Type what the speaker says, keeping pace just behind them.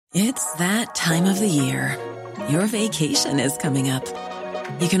It's that time of the year. Your vacation is coming up.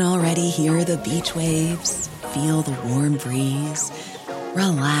 You can already hear the beach waves, feel the warm breeze,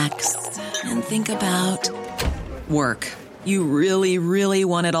 relax, and think about work. You really, really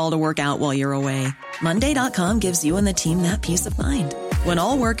want it all to work out while you're away. Monday.com gives you and the team that peace of mind. When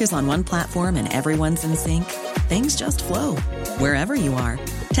all work is on one platform and everyone's in sync, things just flow. Wherever you are,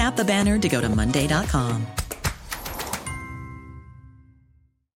 tap the banner to go to Monday.com.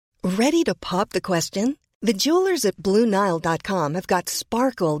 Ready to pop the question? The jewelers at BlueNile.com have got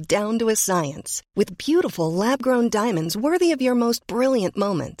sparkle down to a science with beautiful lab-grown diamonds worthy of your most brilliant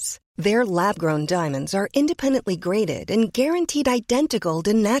moments. Their lab-grown diamonds are independently graded and guaranteed identical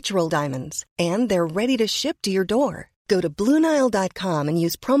to natural diamonds, and they're ready to ship to your door. Go to BlueNile.com and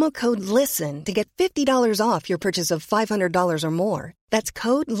use promo code LISTEN to get $50 off your purchase of $500 or more. That's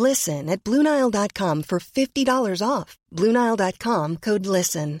code LISTEN at BlueNile.com for $50 off. BlueNile.com, code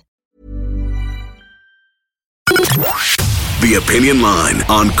LISTEN. The Opinion Line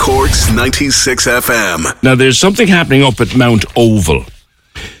on Cork's 96 FM. Now, there's something happening up at Mount Oval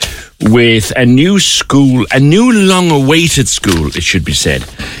with a new school, a new long-awaited school, it should be said,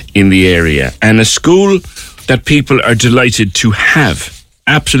 in the area. And a school that people are delighted to have,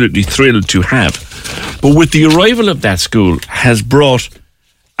 absolutely thrilled to have. But with the arrival of that school has brought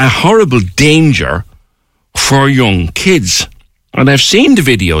a horrible danger for young kids. And I've seen the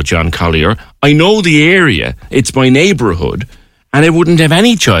video, John Collier. I know the area. It's my neighbourhood. And I wouldn't have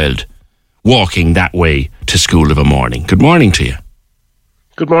any child walking that way to school of a morning. Good morning to you.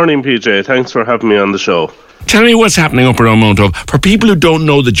 Good morning, PJ. Thanks for having me on the show. Tell me what's happening up around Mount Oval for people who don't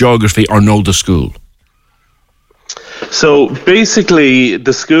know the geography or know the school. So basically,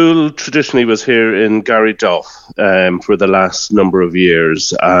 the school traditionally was here in Garryduff for the last number of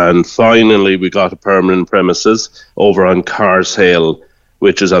years, and finally we got a permanent premises over on Carshill,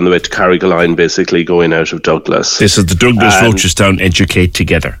 which is on the way to Carrigaline, basically going out of Douglas. This is the Douglas Rochestown Educate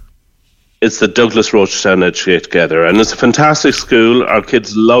Together. It's the Douglas Rochestown Educate Together, and it's a fantastic school. Our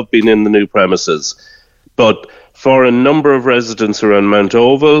kids love being in the new premises, but for a number of residents around Mount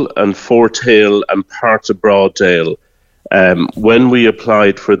Oval and Fort Hill and parts of Broaddale, when we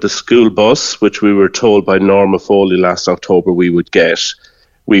applied for the school bus, which we were told by Norma Foley last October we would get,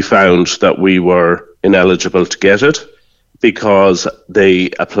 we found that we were ineligible to get it because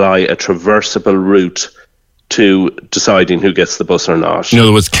they apply a traversable route to deciding who gets the bus or not. In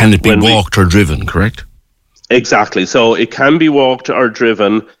other words, can it be walked or driven, correct? Exactly. So it can be walked or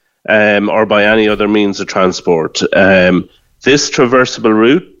driven or by any other means of transport. This traversable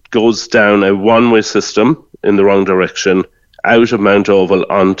route goes down a one-way system in the wrong direction out of Mount Oval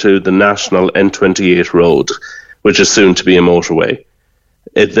onto the national N28 road, which is soon to be a motorway.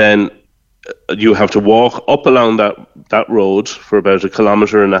 It then, you have to walk up along that road for about 1.5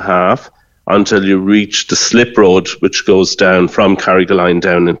 kilometres until you reach the slip road, which goes down from Carrigaline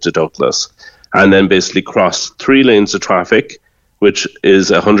down into Douglas, and then basically cross 3 lanes of traffic, which is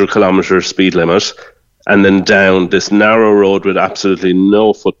 100 kilometre speed limit, and then down this narrow road with absolutely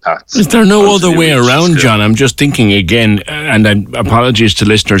no footpaths. Is there no other way around, John? I'm just thinking again, and apologies to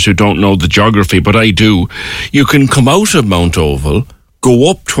listeners who don't know the geography, but I do. You can come out of Mount Oval, go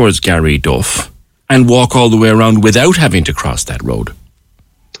up towards Garryduff, and walk all the way around without having to cross that road.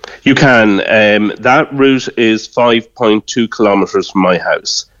 You can. That route is 5.2 kilometres from my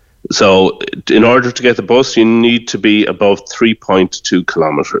house. So in order to get the bus, you need to be above 3.2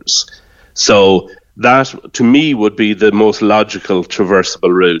 kilometres. So that, to me, would be the most logical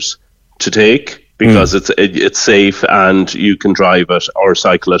traversable route to take because it's safe and you can drive it or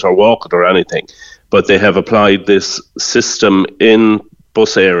cycle it or walk it or anything. But they have applied this system in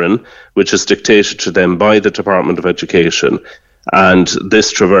Bus Éireann, which is dictated to them by the Department of Education. And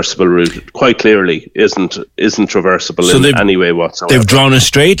this traversable route, quite clearly, isn't traversable in any way whatsoever. They've drawn a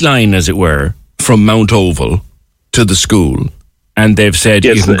straight line, as it were, from Mount Oval to the school, and they've said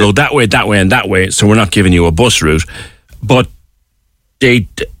you can go that way, and that way, so we're not giving you a bus route. But did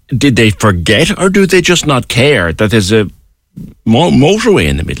they forget, or do they just not care that there's a motorway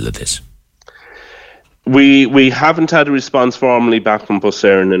in the middle of this? We haven't had a response formally back from Bus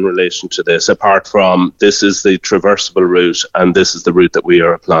Éireann in relation to this, apart from this is the traversable route and this is the route that we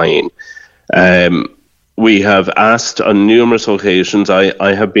are applying. We have asked on numerous occasions.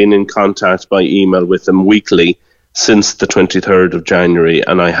 I have been in contact by email with them weekly since the 23rd of January,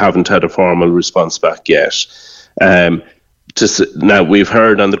 and I haven't had a formal response back yet. Now, we've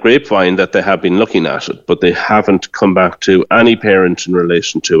heard on the grapevine that they have been looking at it, but they haven't come back to any parent in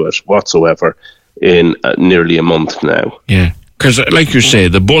relation to it whatsoever in nearly a month now. Yeah, because like you say,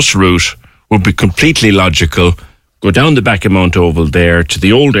 the bus route would be completely logical, go down the back of Mount Oval there to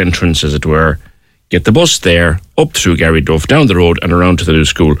the old entrance, as it were, get the bus there, up through Gary Duff, down the road and around to the new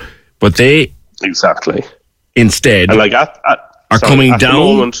school. But they instead are coming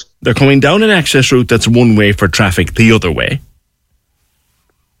down. They're coming down an access route that's one way for traffic the other way.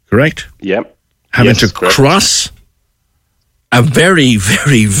 Correct? Yep. Having to cross a very,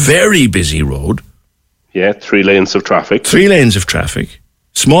 very, very busy road. Yeah, 3 lanes of traffic. 3 lanes of traffic.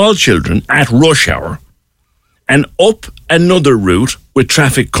 Small children at rush hour. And up another route with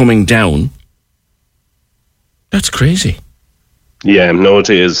traffic coming down. That's crazy. Yeah, no, it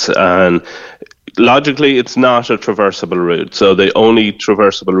is. And logically, it's not a traversable route. So the only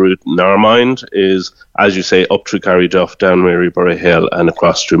traversable route in our mind is, as you say, up through Carryduff, down Maryborough Hill and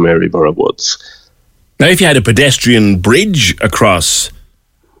across through Maryborough Woods. Now, if you had a pedestrian bridge across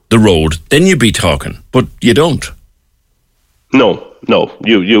the road, then you'd be talking. But you don't. No.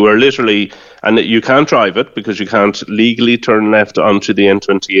 You are literally, and you can't drive it because you can't legally turn left onto the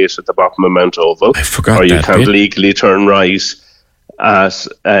N28 at the bottom of Mount Oval. I forgot or you that can't bit. legally turn right at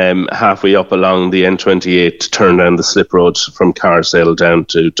halfway up along the N28 to turn down the slip road from Carsdale down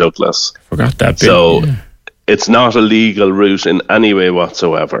to Douglas. I forgot that bit. So it's not a legal route in any way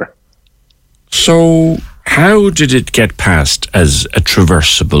whatsoever. So how did it get passed as a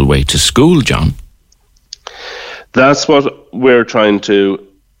traversable way to school, John? That's what we're trying to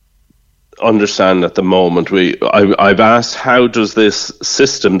understand at the moment. I've asked, how does this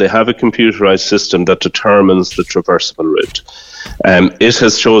system, they have a computerized system that determines the traversable route. It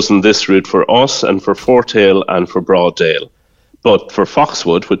has chosen this route for us and for Fortale and for Broaddale. But for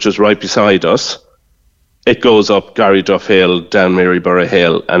Foxwood, which is right beside us, it goes up Gary Duff Hill, down Maryborough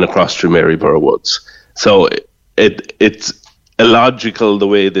Hill and across through Maryborough Woods. So it's illogical the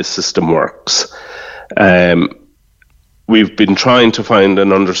way this system works. We've been trying to find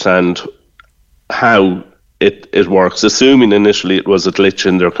and understand how it works, assuming initially it was a glitch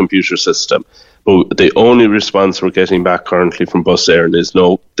in their computer system. But the only response we're getting back currently from Bus Éireann is,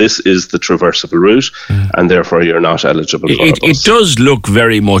 no, this is the traversable route, and therefore you're not eligible for a bus. It does look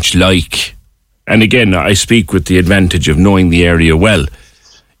very much like, and again, I speak with the advantage of knowing the area well,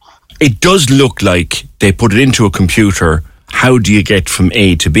 it does look like they put it into a computer, how do you get from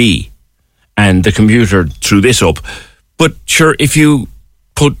A to B? And the computer threw this up. But sure, if you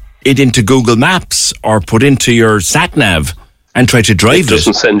put it into Google Maps or put into your sat-nav and try to drive it,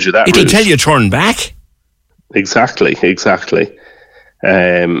 doesn't send you that it'll route. tell you turn back. Exactly.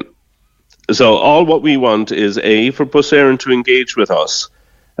 So all what we want is, for Bus Éireann to engage with us.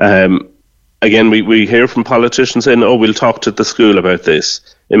 Again, we hear from politicians saying, we'll talk to the school about this.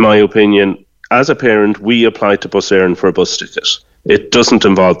 In my opinion, as a parent, we apply to Bus Éireann for a bus ticket. It doesn't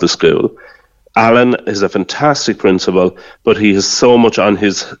involve the school. Alan is a fantastic principal, but he has so much on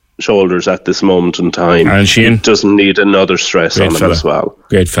his shoulders at this moment in time. Alan Sheehan. He doesn't need another stress on him as well.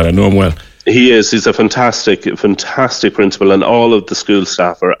 Great fella, know him well. He is. He's a fantastic principal, and all of the school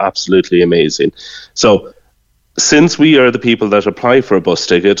staff are absolutely amazing. So, since we are the people that apply for a bus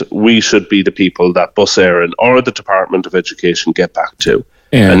ticket, we should be the people that Bus Éireann or the Department of Education get back to.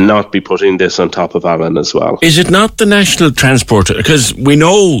 Yeah. And not be putting this on top of Alan as well. Is it not the National Transport? Because we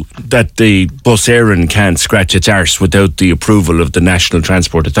know that the Bus Éireann can't scratch its arse without the approval of the National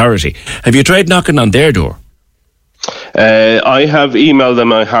Transport Authority. Have you tried knocking on their door? I have emailed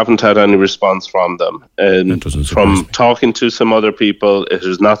them. I haven't had any response from them. And from talking to some other people, it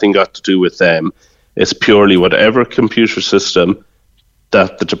has nothing got to do with them. It's purely whatever computer system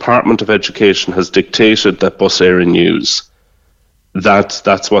that the Department of Education has dictated that Bus Éireann use.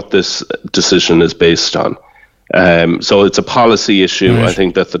 That's what this decision is based on. So it's a policy issue, right. I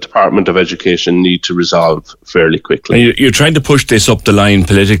think, that the Department of Education need to resolve fairly quickly. And you're trying to push this up the line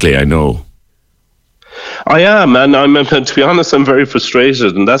politically, I know. I am, and to be honest, I'm very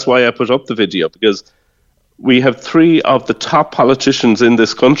frustrated, and that's why I put up the video, because we have 3 of the top politicians in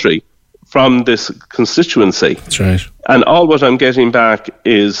this country from this constituency. That's right. And all what I'm getting back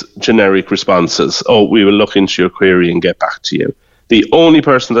is generic responses. We will look into your query and get back to you. The only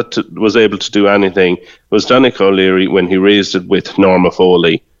person that was able to do anything was Donncha O'Leary when he raised it with Norma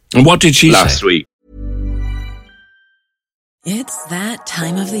Foley. And what did she last say? Week? It's that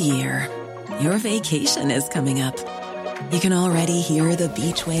time of the year. Your vacation is coming up. You can already hear the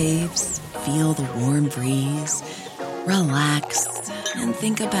beach waves, feel the warm breeze, relax, and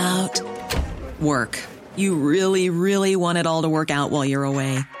think about work. You really, really want it all to work out while you're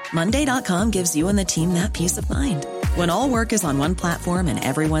away. Monday.com gives you and the team that peace of mind. When all work is on one platform and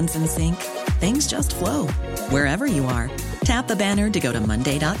everyone's in sync, things just flow. Wherever you are, tap the banner to go to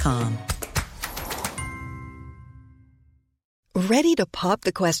Monday.com. Ready to pop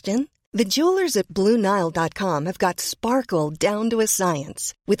the question? The jewelers at BlueNile.com have got sparkle down to a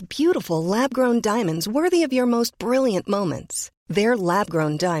science with beautiful lab-grown diamonds worthy of your most brilliant moments. Their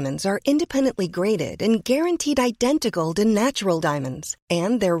lab-grown diamonds are independently graded and guaranteed identical to natural diamonds,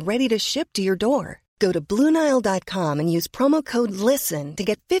 and they're ready to ship to your door. Go to BlueNile.com and use promo code LISTEN to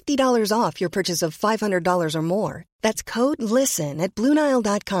get $50 off your purchase of $500 or more. That's code LISTEN at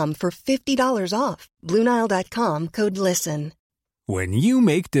BlueNile.com for $50 off. BlueNile.com, code LISTEN. When you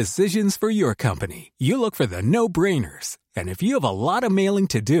make decisions for your company, you look for the no-brainers. And if you have a lot of mailing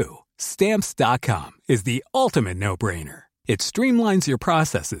to do, Stamps.com is the ultimate no-brainer. It streamlines your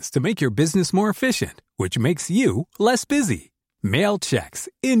processes to make your business more efficient, which makes you less busy. Mail checks,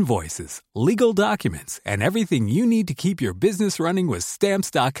 invoices, legal documents, and everything you need to keep your business running with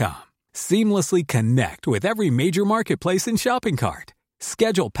Stamps.com. Seamlessly connect with every major marketplace and shopping cart.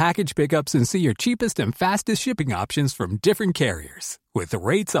 Schedule package pickups and see your cheapest and fastest shipping options from different carriers, with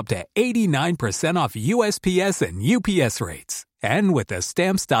rates up to 89% off USPS and UPS rates. And with the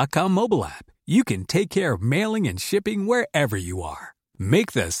Stamps.com mobile app, you can take care of mailing and shipping wherever you are.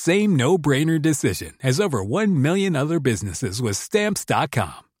 Make the same no-brainer decision as over 1 million other businesses with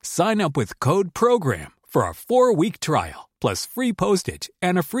Stamps.com. Sign up with code PROGRAM for a 4-week trial, plus free postage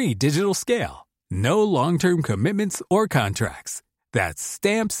and a free digital scale. No long-term commitments or contracts. That's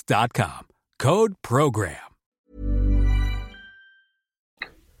Stamps.com. Code PROGRAM.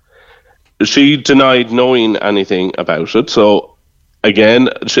 She denied knowing anything about it. So, again,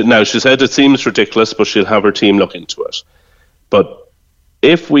 she said it seems ridiculous, but she'll have her team look into it. But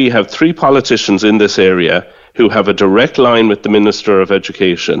if we have 3 politicians in this area who have a direct line with the Minister of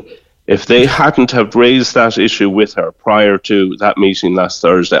Education, if they hadn't have raised that issue with her prior to that meeting last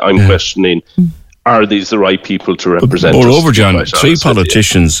Thursday, I'm questioning, are these the right people to represent us? Moreover, John, 3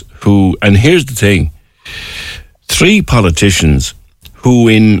 politicians who, and here's the thing, 3 politicians who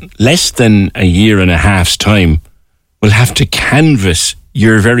in less than a year and a half's time will have to canvass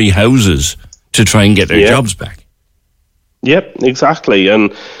your very houses to try and get their jobs back. Yep, exactly.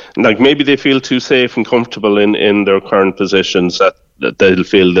 And like maybe they feel too safe and comfortable in their current positions that they'll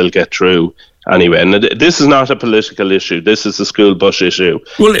feel they'll get through anyway. And this is not a political issue. This is a school bus issue.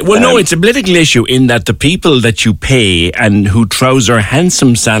 Well, no, it's a political issue in that the people that you pay and who trouser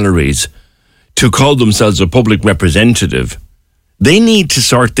handsome salaries to call themselves a public representative, they need to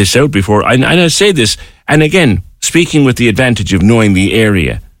sort this out before. And I say this, and again, speaking with the advantage of knowing the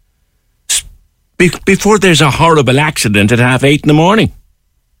area, before there's a horrible accident at 8:30 in the morning.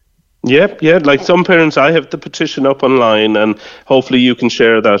 Yep, yeah. Like some parents, I have the petition up online, and hopefully you can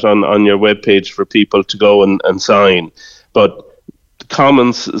share that on your webpage for people to go and sign. But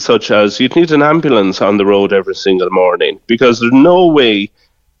comments such as, you'd need an ambulance on the road every single morning, because there's no way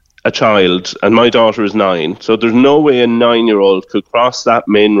a child, and my daughter is 9, so there's no way a 9-year-old could cross that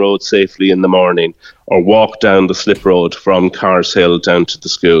main road safely in the morning or walk down the slip road from Cars Hill down to the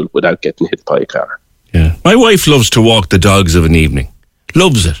school without getting hit by a car. Yeah, my wife loves to walk the dogs of an evening.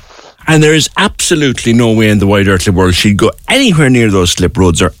 Loves it. And there is absolutely no way in the wide earthly world she'd go anywhere near those slip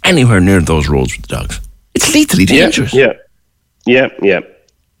roads or anywhere near those roads with the dogs. It's lethally dangerous. Yeah,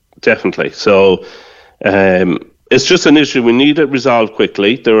 definitely. So it's just an issue. We need it resolved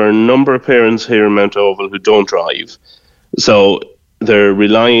quickly. There are a number of parents here in Mount Oval who don't drive. So they're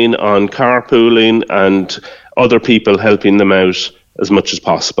relying on carpooling and other people helping them out as much as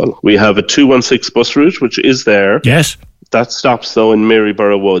possible. We have a 216 bus route, which is there. Yes. That stops, though, in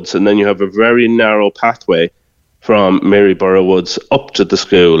Maryborough Woods, and then you have a very narrow pathway from Maryborough Woods up to the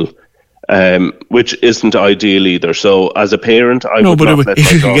school, which isn't ideal either. So, as a parent, I would not let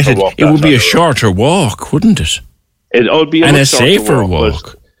my daughter walk that. It would be a shorter walk, wouldn't it? It would be a safer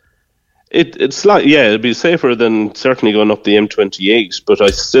walk. It's like, it'd be safer than certainly going up the M28, but I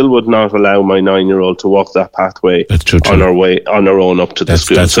still would not allow my 9-year-old to walk that pathway on her own up to the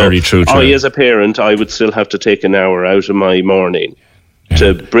school. That's very true. As a parent, I would still have to take an hour out of my morning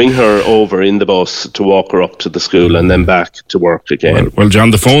to bring her over in the bus to walk her up to the school and then back to work again. Well,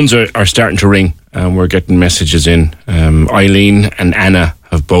 John, the phones are starting to ring and we're getting messages in. Eileen and Anna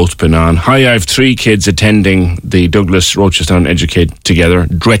have both been on. Hi, I have 3 kids attending the Douglas Rochestown Educate Together,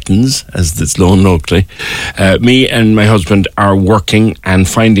 Drettons, as it's known locally. Me and my husband are working and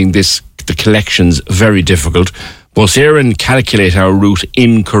finding the collections very difficult. Bus Éireann calculate our route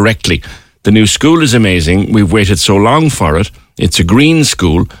incorrectly. The new school is amazing. We've waited so long for it. It's a green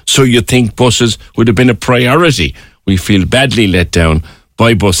school, so you'd think buses would have been a priority. We feel badly let down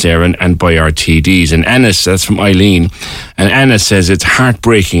by Bus Éireann and by our TDs. And Anna, that's from Eileen, and Anna says it's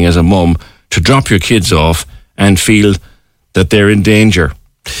heartbreaking as a mum to drop your kids off and feel that they're in danger.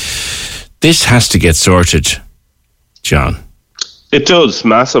 This has to get sorted, John. It does,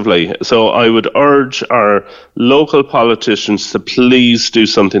 massively. So I would urge our local politicians to please do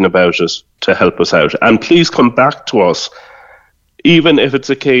something about it to help us out. And please come back to us, even if it's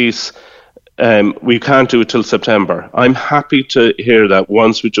a case we can't do it till September. I'm happy to hear that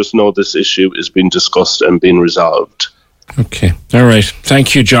once we just know this issue is being discussed and being resolved. Okay. All right.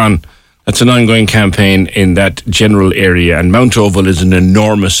 Thank you, John. That's an ongoing campaign in that general area, and Mount Oval is an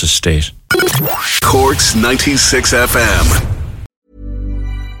enormous estate. Cork's 96 FM.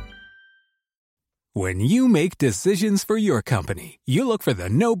 When you make decisions for your company, you look for the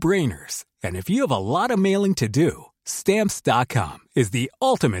no-brainers. And if you have a lot of mailing to do, Stamps.com is the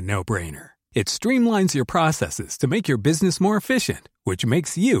ultimate no-brainer. It streamlines your processes to make your business more efficient, which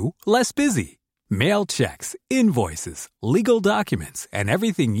makes you less busy. Mail checks, invoices, legal documents, and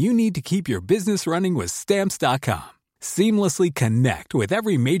everything you need to keep your business running with Stamps.com. Seamlessly connect with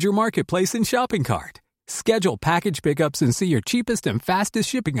every major marketplace and shopping cart. Schedule package pickups and see your cheapest and fastest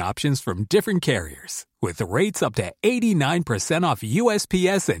shipping options from different carriers, with rates up to 89% off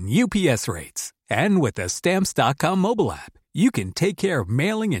USPS and UPS rates. And with the Stamps.com mobile app, you can take care of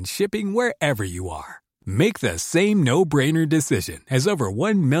mailing and shipping wherever you are. Make the same no-brainer decision as over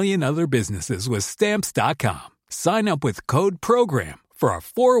 1 million other businesses with Stamps.com. Sign up with code PROGRAM for a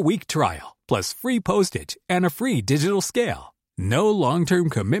 4-week trial, plus free postage and a free digital scale. No long-term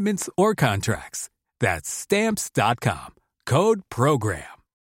commitments or contracts. That's Stamps.com. Code PROGRAM.